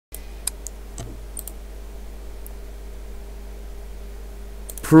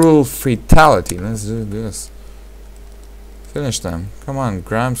Cruel Fatality. Let's do this. Finish them. Come on,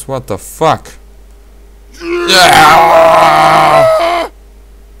 Gramps. What the fuck? Yeah!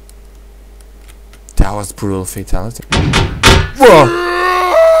 That was Brutal Fatality. Whoa!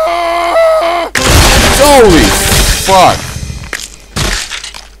 Holy fuck!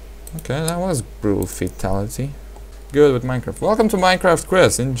 Okay, that was Brutal Fatality. Good with Minecraft. Welcome to Minecraft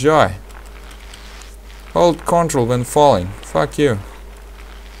Quiz. Enjoy. Hold Ctrl when falling. Fuck you.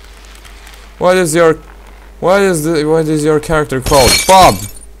 What is your character called? Bob.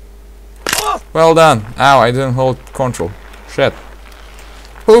 Well done. Ow, I didn't hold Ctrl. Shit.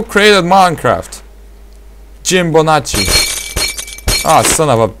 Who created Minecraft? Jim Bonacci. Ah, son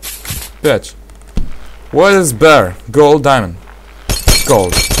of a bitch. What is bear? Gold, diamond.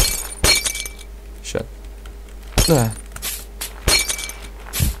 Gold. Shit.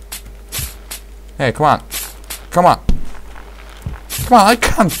 Hey, come on. Come on. Come on, I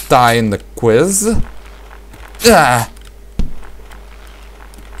can't die in the quiz. Yeah.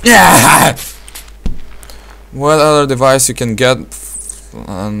 Yeah. What other device you can get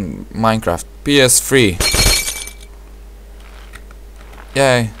on Minecraft? PS3.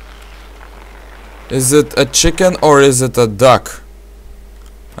 Yay. Is it a chicken or is it a duck?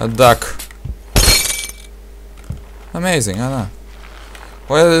 A duck. Amazing, I know.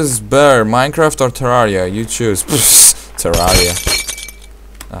 What is better, Minecraft or Terraria? You choose. Terraria.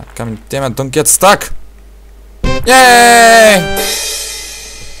 Ah, come, damn it, don't get stuck! Yay!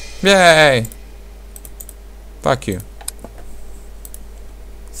 Yay! Fuck you.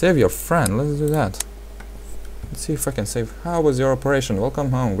 Save your friend, let's do that. Let's see if I can save. How was your operation?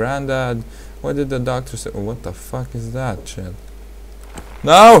 Welcome home, Granddad. What did the doctor say? Oh, what the fuck is that shit?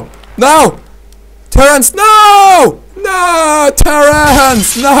 No! No! Terrence, no! No!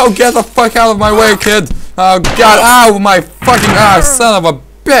 Terrence! No! Get the fuck out of my way, kid! Oh god, ow, my fucking ass, son of a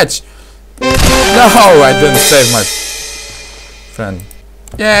bitch! No, I didn't save my friend.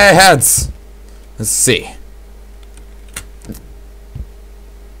 Yay, heads! Let's see.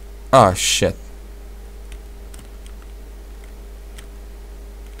 Oh shit.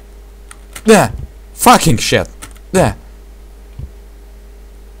 Yeah! Fucking shit! Yeah!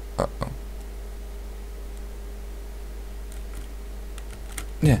 Uh-oh.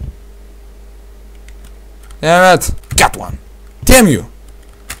 Yeah. Damn it! Got one! Damn you!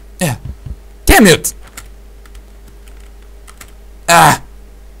 Yeah! Damn it! Ah!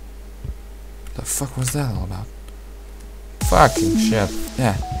 The fuck was that all about? Fucking shit!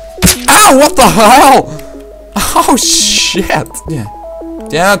 Yeah! Ow! What the hell? Oh shit! Yeah!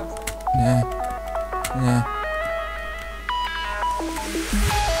 Damn it! Yeah! Yeah!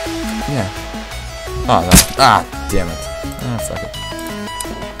 Yeah! Oh no! Ah! Damn it! Ah, fuck it!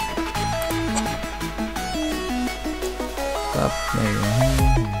 Stop making